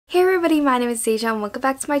everybody, my name is Deja and welcome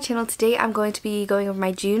back to my channel. Today I'm going to be going over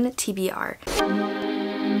my June TBR.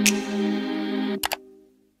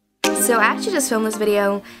 So I actually just filmed this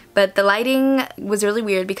video, but the lighting was really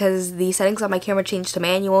weird because the settings on my camera changed to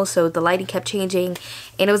manual, so the lighting kept changing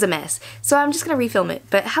and it was a mess. So I'm just gonna refilm it.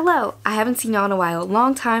 But hello, I haven't seen y'all in a while.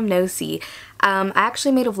 Long time no see. I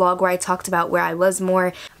actually made a vlog where I talked about where I was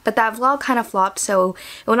more, but that vlog kind of flopped, so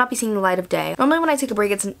it will not be seeing the light of day. Normally when I take a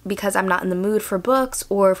break it's because I'm not in the mood for books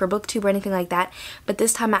or for booktube or anything like that, but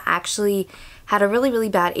this time I actually had a really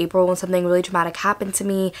bad April when something really traumatic happened to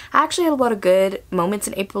me. I actually had a lot of good moments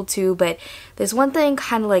in April too, but this one thing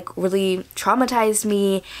kind of like really traumatized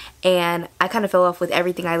me and I kind of fell off with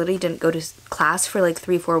everything. I literally didn't go to class for like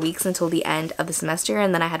 3-4 weeks until the end of the semester,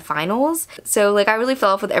 and then I had finals. So like I really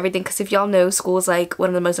fell off with everything because if y'all know, school is like one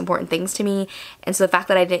of the most important things to me, and so the fact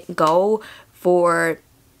that I didn't go for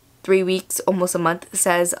 3 weeks, almost a month,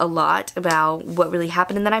 says a lot about what really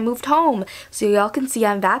happened. And then I moved home, so y'all can see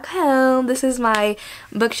I'm back home. This is my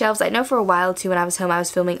bookshelves. I know for a while too when I was home I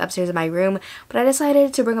was filming upstairs in my room, but I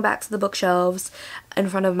decided to bring it back to the bookshelves in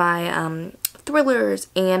front of my thrillers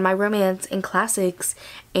and my romance and classics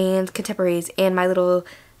and contemporaries and my little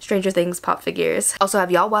Stranger Things pop figures. Also,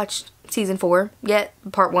 have y'all watched season 4 yet?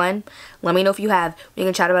 Part 1? Let me know if you have. We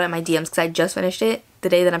can chat about it in my DMs because I just finished it the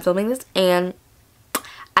day that I'm filming this and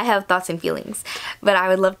I have thoughts and feelings, but I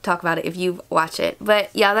would love to talk about it if you watch it. But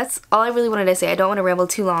yeah, that's all I really wanted to say. I don't want to ramble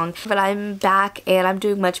too long, but I'm back and I'm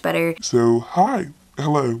doing much better. So hi,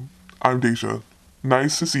 hello, I'm Deja.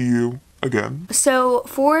 Nice to see you again. So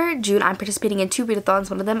for June, I'm participating in 2 readathons.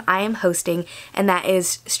 One of them I am hosting, and that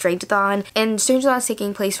is strangetahon. And strangetahon is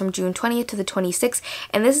taking place from June 20th to the 26th,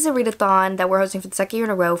 and this is a readathon that we're hosting for the 2nd year in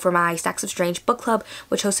a row for my Stacks of Strange book club,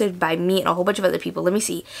 which is hosted by me and a whole bunch of other people. Let me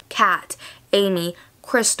see. Kat, Amy,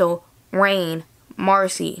 Crystal, Rain,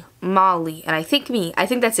 Marcy, Molly, and I think me. I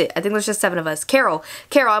think that's it. I think there's just 7 of us. Carol,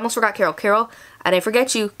 I almost forgot Carol, I didn't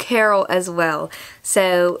forget you, Carol as well.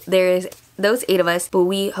 So there's those 8 of us, but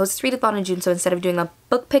we host this readathon in June, so instead of doing a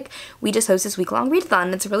book pick, we just host this week-long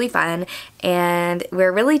readathon. It's really fun, and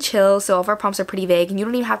we're really chill, so all of our prompts are pretty vague, and you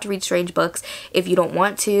don't even have to read strange books if you don't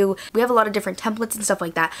want to. We have a lot of different templates and stuff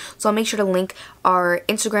like that, so I'll make sure to link our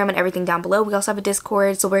Instagram and everything down below. We also have a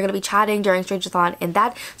Discord, so we're going to be chatting during strangetahon and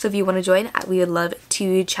that, so if you want to join, we would love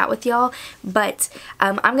to chat with y'all. But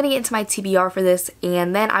I'm going to get into my TBR for this,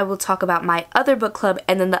 and then I will talk about my other book club,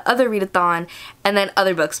 and then the other readathon, and then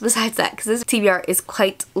other books besides that, because this TBR is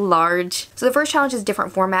quite large. So the first challenge is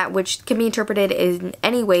different format, which can be interpreted in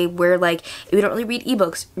any way where, like, if you don't really read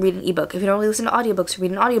ebooks, read an ebook. If you don't really listen to audiobooks,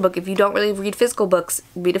 read an audiobook. If you don't really read physical books,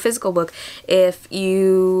 read a physical book. If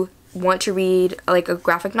you want to read like a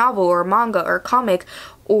graphic novel or a manga or a comic,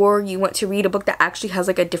 or you want to read a book that actually has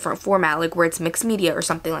like a different format, like where it's mixed media or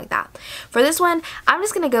something like that. For this one, I'm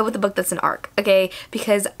just gonna go with a book that's an arc, okay?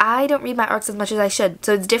 Because I don't read my arcs as much as I should,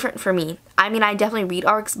 so it's different for me. I mean, I definitely read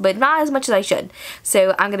arcs, but not as much as I should.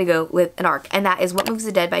 So I'm gonna go with an arc, and that is What Moves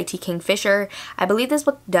the Dead by Kingfisher. I believe this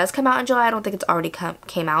book does come out in July. I don't think it's already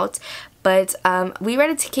came out. But we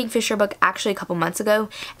read a Kingfisher book actually a couple months ago,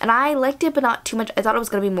 and I liked it, but not too much. I thought it was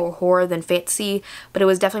going to be more horror than fantasy, but it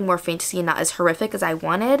was definitely more fantasy and not as horrific as I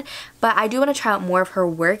wanted. But I do want to try out more of her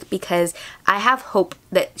work because I have hope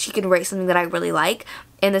that she can write something that I really like.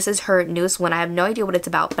 And this is her newest one. I have no idea what it's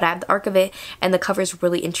about, but I have the arc of it, and the cover is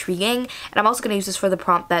really intriguing. And I'm also going to use this for the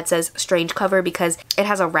prompt that says strange cover because it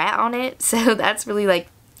has a rat on it, so that's really like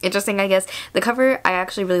interesting, I guess. The cover, I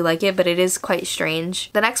actually really like it, but it is quite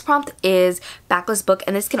strange. The next prompt is backlist book,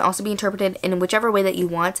 and this can also be interpreted in whichever way that you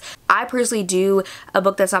want. I personally do a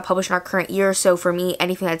book that's not published in our current year, so for me,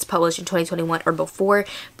 anything that's published in 2021 or before,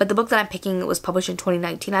 but the book that I'm picking was published in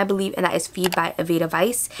 2019, I believe, and that is Feed by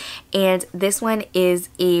Aveda. And this one is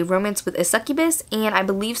a romance with a succubus, and I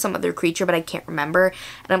believe some other creature, but I can't remember.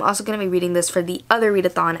 And I'm also going to be reading this for the other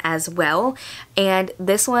readathon as well, and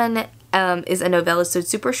this one is a novella, so it's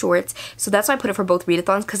super short, so that's why I put it for both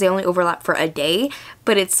readathons because they only overlap for a day,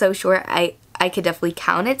 but it's so short I could definitely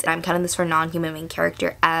count it. I'm counting this for non-human main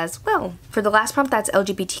character as well. For the last prompt, that's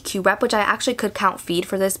LGBTQ rep, which I actually could count Feed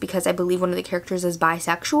for this because I believe one of the characters is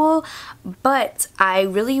bisexual, but I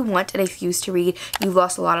really want an excuse to read You've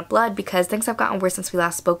Lost a Lot of Blood because Things Have Gotten Worse Since We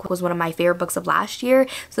Last Spoke was one of my favorite books of last year,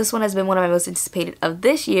 so this one has been one of my most anticipated of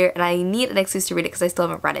this year, and I need an excuse to read it because I still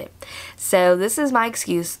haven't read it. So this is my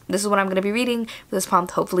excuse. This is what I'm going to be reading for this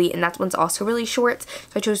prompt, hopefully, and that one's also really short,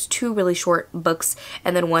 so I chose 2 really short books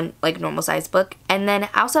and then 1 like normal size book. And then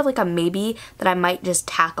I also have like a maybe that I might just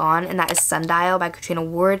tack on, and that is Sundial by Catrina.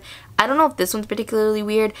 I don't know if this one's particularly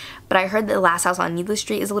weird, but I heard The Last House on Needless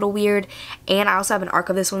Street is a little weird, and I also have an arc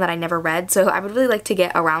of this one that I never read, so I would really like to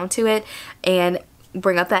get around to it. And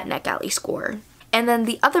bring up that NetGalley score. And then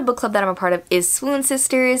the other book club that I'm a part of is Swoon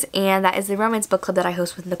Sisters, and that is the romance book club that I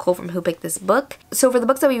host with Nicole from Who Picked This Book. So for the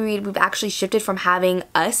books that we read, we've actually shifted from having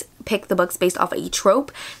us pick the books based off a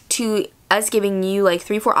trope to us giving you like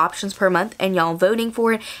 3-4 options per month and y'all voting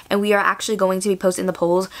for it. And we are actually going to be posting the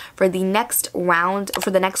polls for the next round,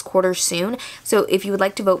 for the next quarter soon. So if you would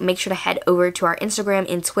like to vote, make sure to head over to our Instagram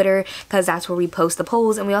and Twitter, because that's where we post the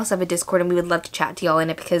polls. And we also have a Discord, and we would love to chat to y'all in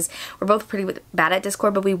it, because we're both pretty bad at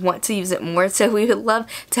Discord, but we want to use it more. So we would love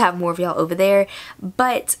to have more of y'all over there.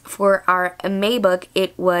 But for our May book,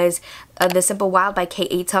 it was The Simple Wild by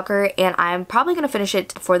K.A. Tucker, and I'm probably going to finish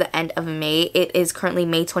it for the end of May. It is currently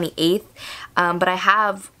May 28th, but I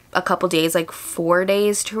have a couple days, like 4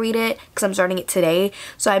 days to read it, because I'm starting it today,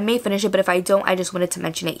 so I may finish it, but if I don't, I just wanted to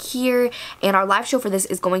mention it here. And our live show for this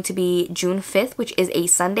is going to be June 5th, which is a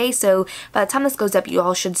Sunday, so by the time this goes up, you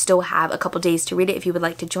all should still have a couple days to read it if you would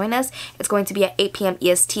like to join us. It's going to be at 8 p.m.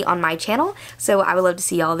 EST on my channel, so I would love to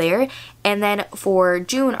see y'all there. And then for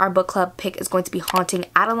June, our book club pick is going to be Haunting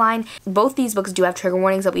Adeline. Both these books do have trigger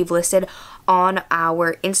warnings that we've listed on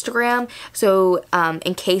our Instagram, so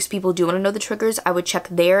in case people do want to know the triggers, I would check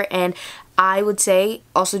there. And I would say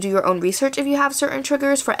also do your own research if you have certain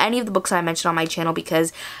triggers for any of the books that I mentioned on my channel,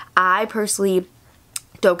 because I personally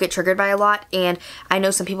don't get triggered by a lot, and I know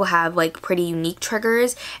some people have like pretty unique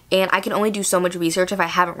triggers, and I can only do so much research if I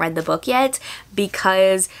haven't read the book yet,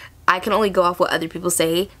 because I can only go off what other people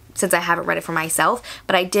say since I haven't read it for myself.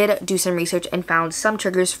 But I did do some research and found some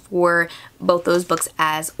triggers for both those books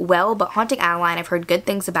as well. But Haunting Adeline, I've heard good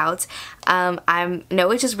things about. I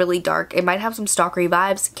know it's just really dark. It might have some stalkery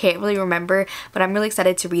vibes, can't really remember, but I'm really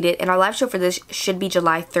excited to read it. And our live show for this should be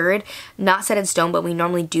July 3rd, not set in stone, but we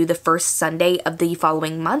normally do the first Sunday of the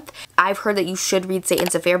following month. I've heard that you should read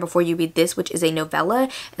Satan's Affair before you read this, which is a novella,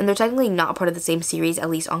 and they're technically not part of the same series, at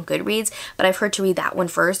least on Goodreads, but I've heard to read that one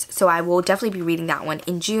first, so I will definitely be reading that one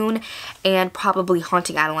in June, and probably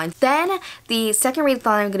Haunting Adeline. Then the second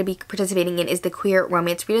readathon I'm going to be participating in is the Queer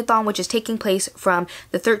Romance Readathon, which is taking place from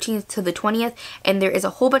the 13th to the 20th, and there is a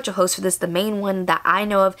whole bunch of hosts for this. The main one that I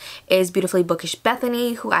know of is Beautifully Bookish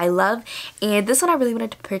Bethany, who I love, and this one I really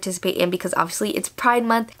wanted to participate in because obviously it's Pride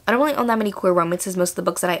Month. I don't really own that many queer romances. Most of the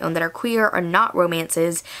books that I own that are queer are not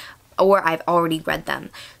romances, or I've already read them.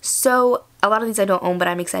 So a lot of these I don't own, but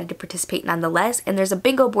I'm excited to participate nonetheless. And there's a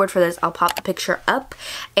bingo board for this. I'll pop the picture up,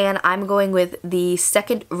 and I'm going with the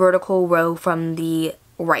second vertical row from the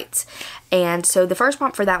right. And so the first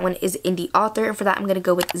prompt for that one is indie author, and for that I'm going to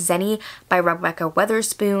go with Xeni by Rebekah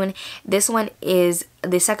Weatherspoon. This one is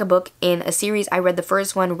the second book in a series. I read the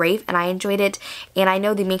first one, Rave, and I enjoyed it, and I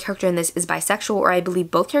know the main character in this is bisexual, or I believe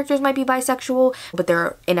both characters might be bisexual, but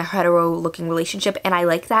they're in a hetero looking relationship, and I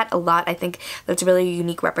like that a lot. I think that's a really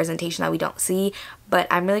unique representation that we don't see, but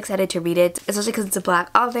I'm really excited to read it, especially because it's a black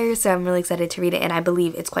author, so I'm really excited to read it, and I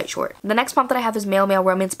believe it's quite short. The next prompt that I have is Male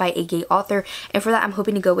Romance by a gay author, and for that I'm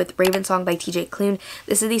hoping to go with Ravensong by TJ Klune.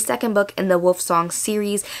 This is the second book in the Wolf Song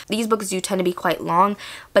series. These books do tend to be quite long,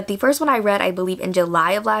 but the first one I read I believe in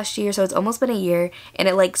July of last year, so it's almost been a year, and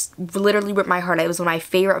it like literally ripped my heart out. It was one of my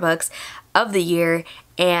favorite books of the year,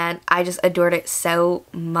 and I just adored it so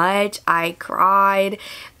much. I cried,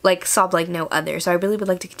 like sobbed like no other. So I really would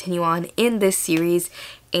like to continue on in this series,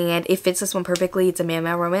 and it fits this one perfectly. It's a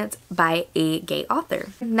male romance by a gay author.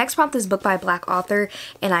 Next prompt is book by a black author,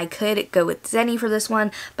 and I could go with Xeni for this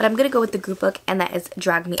one, but I'm gonna go with the group book, and that is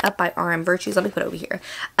Drag Me Up by R.M. Virtues. Let me put it over here.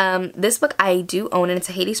 This book I do own, and it's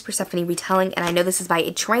a Hades Persephone retelling, and I know this is by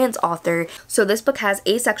a trans author. So this book has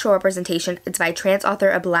asexual representation. It's by a trans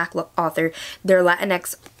author, a black author. They're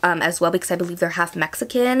Latinx as well, because I believe they're half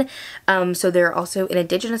Mexican. So they're also an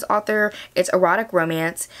indigenous author. It's erotic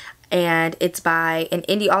romance, and it's by an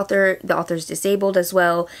indie author. The author's disabled as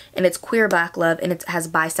well, and it's queer black love, and it has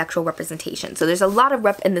bisexual representation. So there's a lot of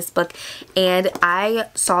rep in this book, and I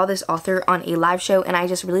saw this author on a live show, and I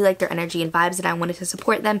just really liked their energy and vibes, and I wanted to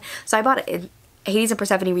support them, so I bought it. Hades and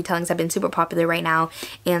Persephone retellings have been super popular right now,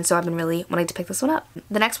 and so I've been really wanting to pick this one up.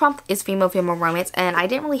 The next prompt is female romance, and I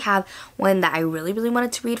didn't really have one that I really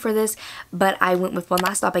wanted to read for this, but I went with One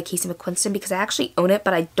Last Thought by Casey McQuiston because I actually own it,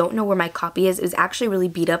 but I don't know where my copy is. It was actually really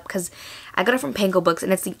beat up because I got it from Pango Books,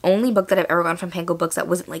 and it's the only book that I've ever gotten from Pango Books that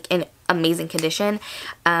wasn't like in amazing condition,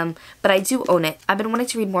 but I do own it. I've been wanting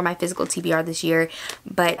to read more of my physical TBR this year,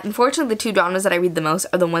 but unfortunately the two genres that I read the most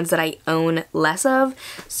are the ones that I own less of,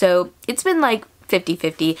 so it's been like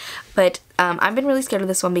 50-50, but I've been really scared of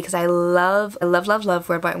this one because I love Red,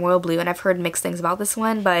 White, and Royal Blue, and I've heard mixed things about this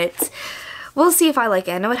one, but we'll see if I like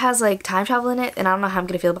it. I know it has like time travel in it, and I don't know how I'm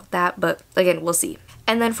gonna feel about that, but again, we'll see.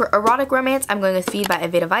 And then for erotic romance, I'm going with Feed by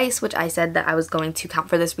Aveda, which I said that I was going to count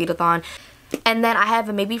for this readathon. And then I have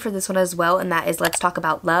a maybe for this one as well, and that is Let's Talk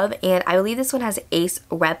About Love. And I believe this one has Ace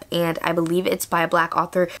Rep, and I believe it's by a black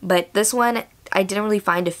author. But this one, I didn't really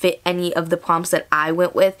find to fit any of the prompts that I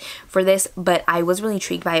went with for this, but I was really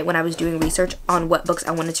intrigued by it when I was doing research on what books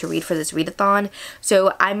I wanted to read for this readathon.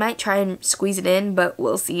 So I might try and squeeze it in, but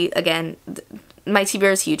we'll see. Again, my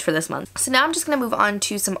TBR is huge for this month. So now I'm just going to move on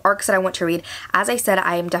to some arcs that I want to read. As I said,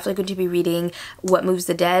 I am definitely going to be reading What Moves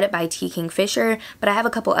the Dead by Kingfisher, but I have a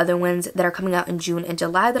couple other ones that are coming out in June and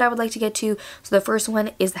July that I would like to get to. So the first one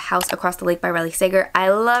is The House Across the Lake by Riley Sager. I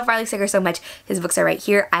love Riley Sager so much. His books are right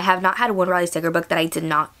here. I have not had one Riley Sager book that I did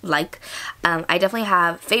not like. I definitely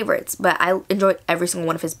have favorites, but I enjoyed every single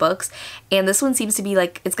one of his books. And this one seems to be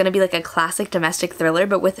like, it's going to be like a classic domestic thriller,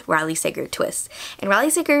 but with Riley Sager twists. And Riley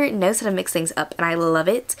Sager knows how to mix things up, and I love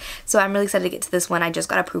it. So I'm really excited to get to this one. I just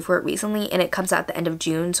got approved for it recently, and it comes out at the end of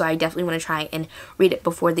June, so I definitely want to try and read it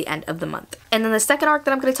before the end of the month. And then the second arc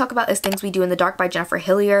that I'm going to talk about is Things We Do in the Dark by Jennifer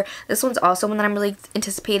Hillier. This one's also one that I'm really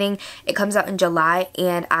anticipating. It comes out in July,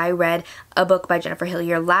 and I read a book by Jennifer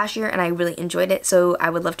Hillier last year, and I really enjoyed it, so I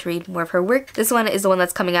would love to read more of her work. This one is the one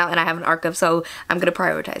that's coming out, and I have an arc of, so I'm going to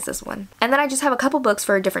prioritize this one. And then I just have a couple books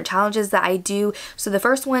for different challenges that I do. So the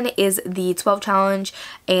first one is the 12 challenge,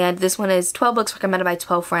 and this one is 12 books recommended by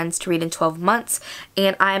 12 friends to read in 12 months,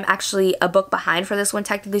 and I'm actually a book behind for this one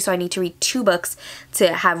technically, so I need to read 2 books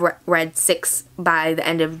to have read 6 by the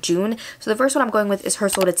end of June. So the first one I'm going with is Her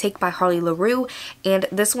Soul to Take by Harley LaRue, and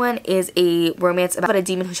this one is a romance about a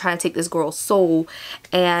demon who's trying to take this girl's soul.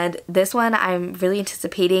 And this one I'm really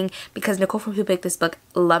anticipating because Nicole from Who Picked This Book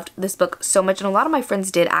loved this book so much, and a lot of my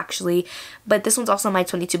friends did actually, but this one's also my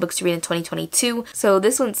 22 books to read in 2022, so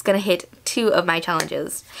this one's gonna hit 2 of my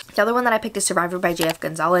challenges. The other one that I picked is Survivor by J.F.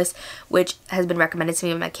 Gonzalez, which has been recommended to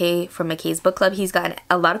me by McKay from McKay's book club. He's gotten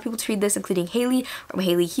a lot of people to read this, including Haley from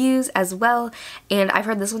Haley Hughes as well, and I've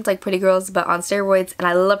heard this one's like Pretty Girls but on steroids, and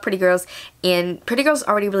I love Pretty Girls, and Pretty Girls is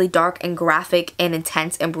already really dark and graphic and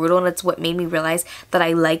intense and brutal, and it's what made me realize that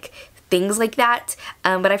I like things like that,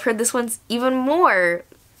 but I've heard this one's even more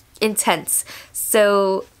intense,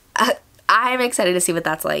 so I'm excited to see what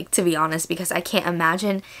that's like, to be honest, because I can't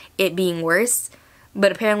imagine it being worse.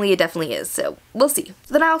 But apparently it definitely is, so we'll see.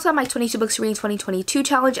 Then I also have my 22 books to read in 2022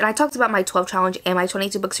 challenge, and I talked about my 12 challenge and my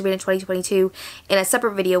 22 books to read in 2022 in a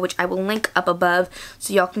separate video, which I will link up above,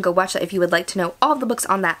 so y'all can go watch that if you would like to know all of the books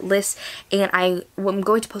on that list. And I'm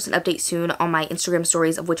going to post an update soon on my Instagram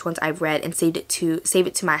stories of which ones I've read and save it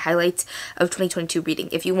to my highlights of 2022 reading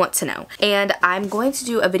if you want to know. And I'm going to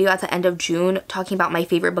do a video at the end of June talking about my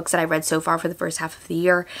favorite books that I read so far for the first half of the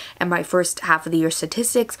year and my first half of the year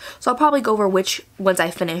statistics. So I'll probably go over which ones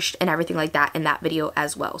I finished and everything like that in that video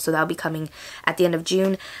as well. So that'll be coming at the end of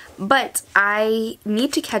June. But I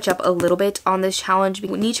need to catch up a little bit on this challenge.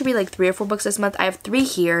 We need to read like 3 or 4 books this month. I have 3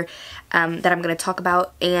 here that I'm going to talk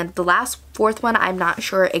about, and the last 4th one I'm not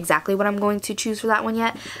sure exactly what I'm going to choose for that one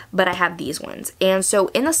yet, but I have these ones. And so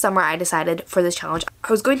in the summer I decided for this challenge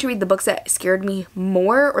I was going to read the books that scared me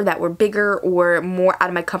more or that were bigger or more out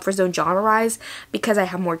of my comfort zone genre-wise because I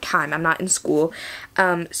have more time. I'm not in school.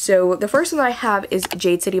 So the first one that I have is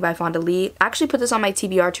Jade City by Fonda Lee. I actually put this on my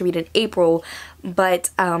TBR to read in April, but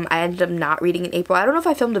I ended up not reading in April. I don't know if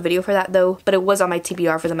I filmed a video for that though, but it was on my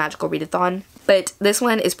TBR for the Magical Readathon. But this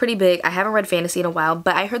one is pretty big. I haven't read fantasy in a while,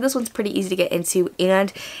 but I heard this one's pretty easy to get into,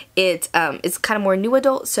 and it's kind of more new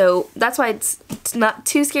adult, so that's why it's not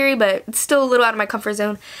too scary, but it's still a little out of my comfort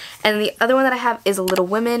zone. And the other one that I have is Little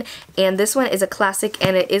Women, and this one is a classic,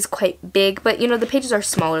 and it is quite big, but you know, the pages are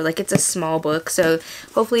smaller, like it's a small book, so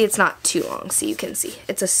hopefully it's not too long, so you can see.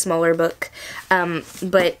 It's a smaller book,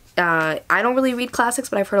 but I don't really read classics,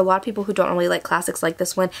 but I've heard a lot of people who don't really like classics like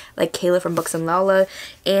this one, like Kayla from Books and Lala,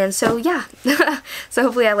 and so yeah, so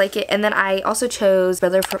hopefully I like it. And then I also chose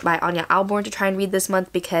Brother by Anya Alborn to try and read this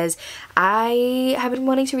month because I have been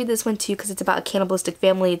wanting to read this one too because it's about a cannibalistic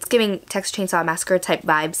family. It's giving Texas Chainsaw Massacre type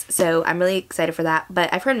vibes, so I'm really excited for that.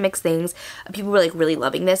 But I've heard mixed things. People were like really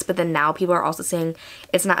loving this, but then now people are also saying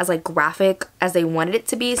it's not as like graphic as they wanted it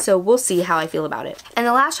to be, so we'll see how I feel about it. And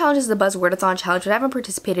the last challenge is the Buzz Wordathon challenge, which I haven't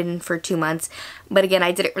participated in for 2 months, but again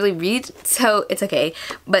I didn't really read, so it's okay.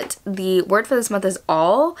 But the word for this month is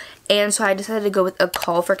all, and so I decided to go with A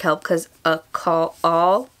Call for Kelp because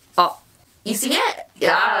you see it?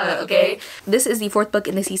 Yeah, okay. This is the 4th book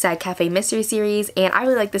in the Seaside Cafe mystery series, and I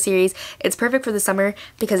really like the series. It's perfect for the summer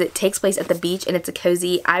because it takes place at the beach and it's a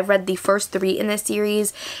cozy. I've read the first 3 in this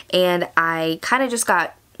series, and I kind of just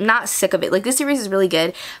got not sick of it. Like, this series is really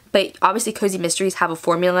good, but obviously Cozy Mysteries have a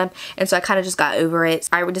formula, and so I kind of just got over it.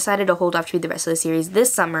 I decided to hold off to read the rest of the series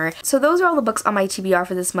this summer. So those are all the books on my TBR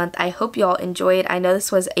for this month. I hope y'all enjoyed. I know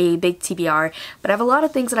this was a big TBR, but I have a lot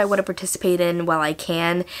of things that I want to participate in while I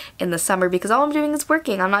can in the summer, because all I'm doing is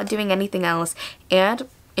working. I'm not doing anything else, and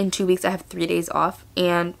in 2 weeks I have 3 days off,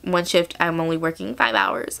 and one shift I'm only working 5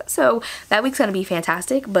 hours, so that week's gonna be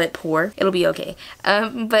fantastic, but poor. It'll be okay.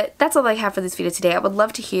 But that's all I have for this video today. I would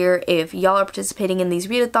love to hear if y'all are participating in these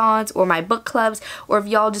readathons or my book clubs, or if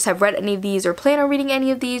y'all just have read any of these or plan on reading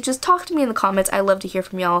any of these. Just talk to me in the comments. I love to hear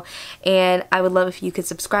from y'all, and I would love if you could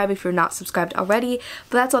subscribe if you're not subscribed already.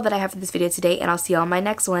 But that's all that I have for this video today, and I'll see y'all in my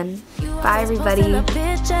next one. Bye everybody.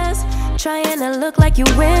 Trying to look like you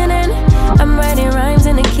winning. I'm writing rhymes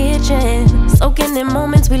in the kitchen, soaking in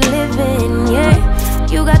moments we live in. Yeah,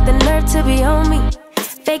 you got the nerve to be on me,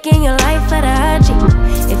 faking your life for the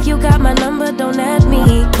IG. If you got my number, don't add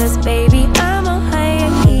me, cause baby I'm on